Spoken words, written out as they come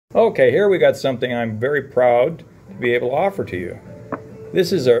Okay, here we got something I'm very proud to be able to offer to you.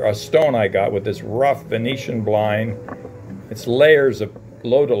 This is a stone I got with this rough Venetian blind. It's layers of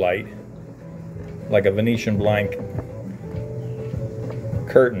lodolite, like a Venetian blind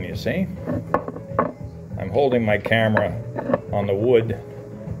curtain, you see? I'm holding my camera on the wood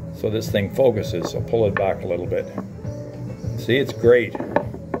so this thing focuses. I'll pull it back a little bit. See, it's great.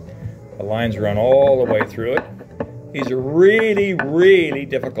 The lines run all the way through it. These are really, really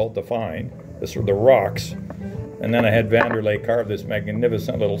difficult to find. This are the rocks. And then I had Vanderlei carve this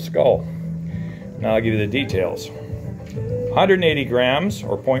magnificent little skull. Now I'll give you the details. 180 grams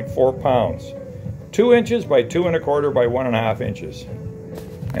or 0.4 pounds. 2 inches by 2 1/4 by 1.5 inches.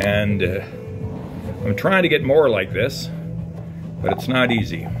 And I'm trying to get more like this, but it's not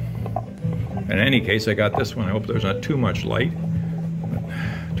easy. In any case, I got this one. I hope there's not too much light.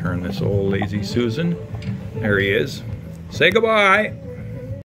 Turn this old lazy Susan. There he is. Say goodbye.